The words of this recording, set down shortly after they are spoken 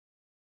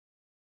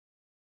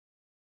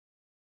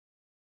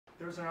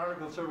There was an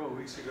article several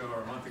weeks ago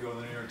or a month ago in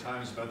the New York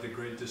Times about the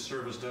great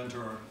disservice done to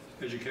our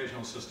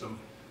educational system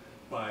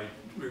by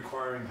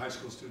requiring high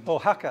school students. Oh,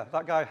 Hacker,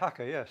 that guy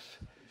Hacker, yes.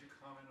 Did you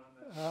comment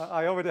on that?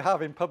 I already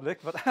have in public,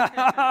 but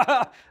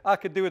I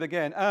could do it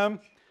again.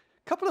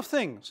 Couple of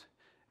things.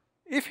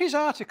 If his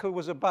article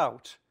was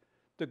about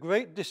the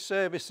great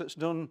disservice that's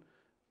done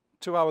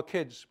to our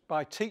kids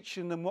by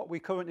teaching them what we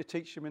currently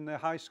teach them in their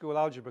high school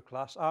algebra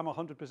class, I'm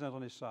 100%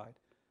 on his side.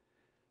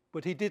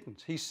 But he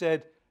didn't. He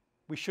said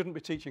we shouldn't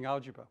be teaching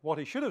algebra. What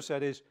he should have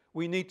said is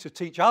we need to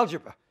teach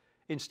algebra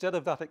instead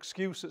of that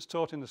excuse that's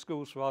taught in the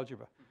schools for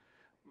algebra.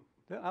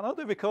 I know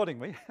they're recording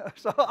me,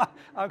 so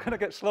I'm going to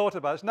get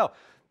slaughtered by this. No,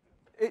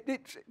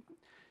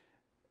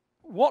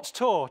 what's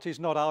taught is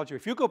not algebra.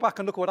 If you go back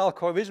and look at what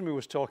Al-Khwarizmi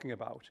was talking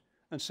about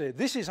and say,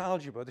 this is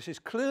algebra, this is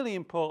clearly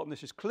important,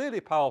 this is clearly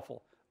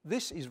powerful,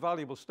 this is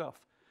valuable stuff,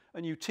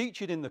 and you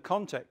teach it in the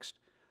context,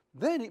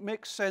 then it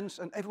makes sense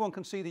and everyone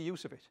can see the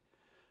use of it.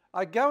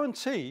 I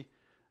guarantee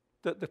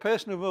that the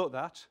person who wrote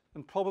that,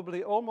 and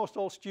probably almost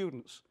all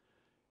students,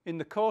 in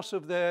the course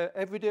of their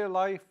everyday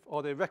life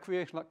or their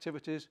recreational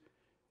activities,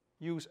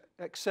 use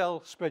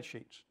Excel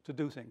spreadsheets to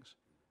do things.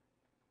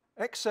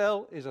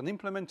 Excel is an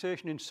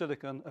implementation in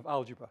silicon of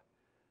algebra.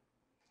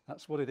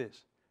 That's what it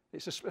is.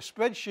 It's a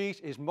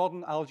spreadsheet is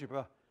modern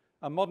algebra,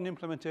 a modern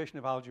implementation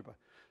of algebra.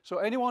 So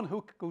anyone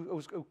who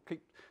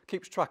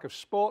keeps track of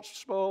sports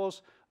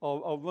scores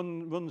or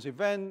runs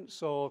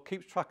events or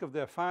keeps track of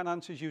their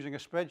finances using a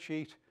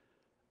spreadsheet,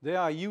 they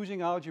are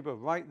using algebra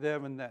right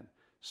there and then.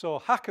 So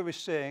Hacker is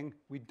saying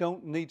we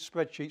don't need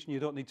spreadsheets and you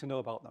don't need to know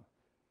about them.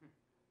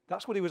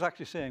 That's what he was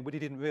actually saying, but he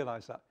didn't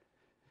realize that.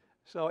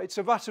 So it's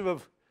a matter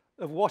of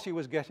what he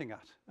was getting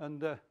at.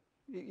 And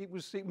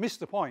it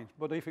missed the point,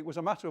 but if it was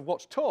a matter of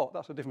what's taught,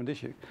 that's a different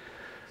issue.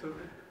 So,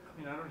 I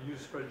mean, I don't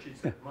use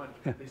spreadsheets that much,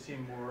 but they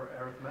seem more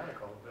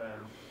arithmetical than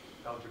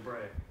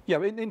algebraic.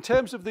 Yeah, in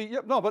terms of the,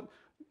 no, but...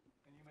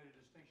 And you made a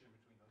distinction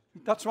between those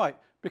two. That's right,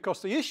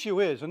 because the issue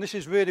is, and this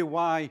is really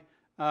why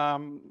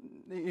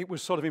it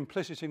was sort of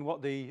implicit in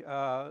what the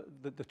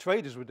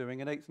traders were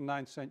doing in 8th and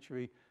 9th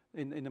century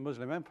in the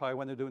Muslim Empire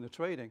when they're doing the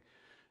trading.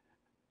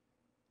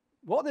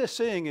 What they're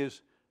saying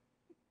is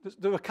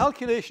there are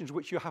calculations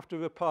which you have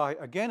to apply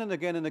again and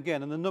again and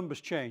again, and the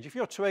numbers change. If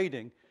you're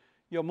trading,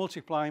 you're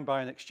multiplying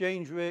by an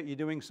exchange rate, you're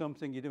doing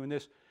something, you're doing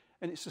this,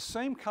 and it's the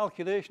same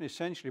calculation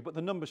essentially, but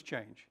the numbers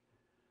change.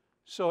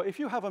 So if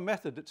you have a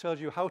method that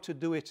tells you how to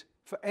do it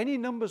for any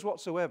numbers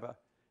whatsoever,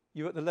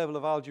 you're at the level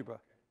of algebra.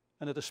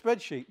 And at a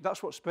spreadsheet,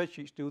 that's what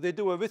spreadsheets do. They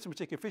do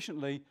arithmetic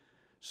efficiently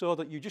so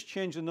that you just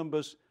change the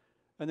numbers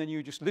and then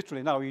you just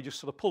literally now you just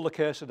sort of pull the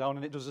cursor down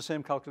and it does the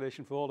same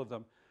calculation for all of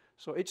them.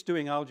 So it's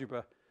doing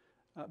algebra.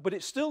 But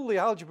it's still the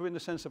algebra in the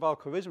sense of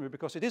Al-Khwarizmi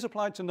because it is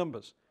applied to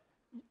numbers.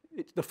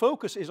 The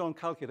focus is on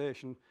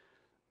calculation,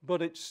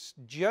 but it's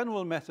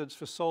general methods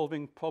for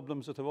solving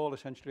problems that are all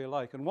essentially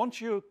alike. And once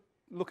you're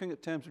looking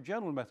at terms of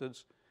general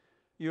methods,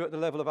 you're at the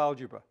level of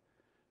algebra,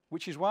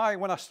 which is why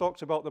when I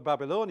talked about the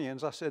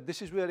Babylonians, I said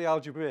this is really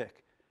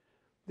algebraic.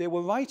 They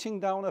were writing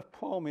down a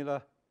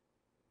formula.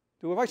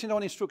 They were writing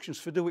down instructions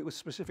for do it with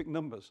specific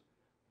numbers.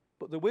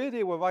 But the way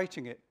they were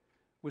writing it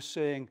was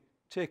saying,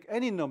 take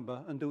any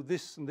number and do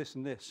this and this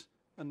and this.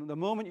 And the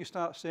moment you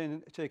start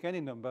saying take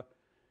any number,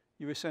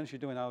 you're essentially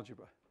doing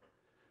algebra.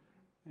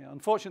 Yeah,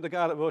 unfortunately, the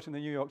guy that wrote in the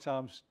New York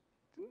Times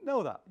didn't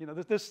know that. You know,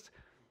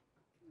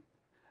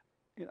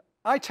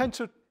 I tend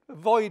to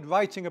avoid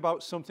writing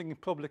about something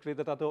publicly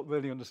that I don't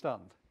really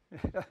understand.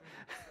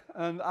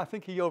 And I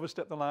think he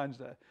overstepped the lines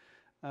there.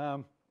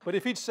 But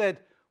if he'd said,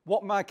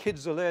 what my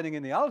kids are learning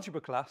in the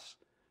algebra class,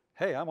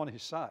 hey, I'm on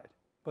his side.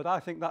 But I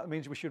think that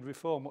means we should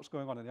reform what's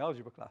going on in the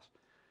algebra class.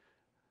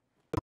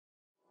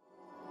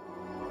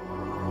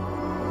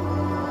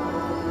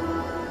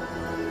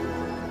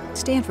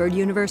 Stanford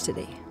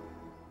University.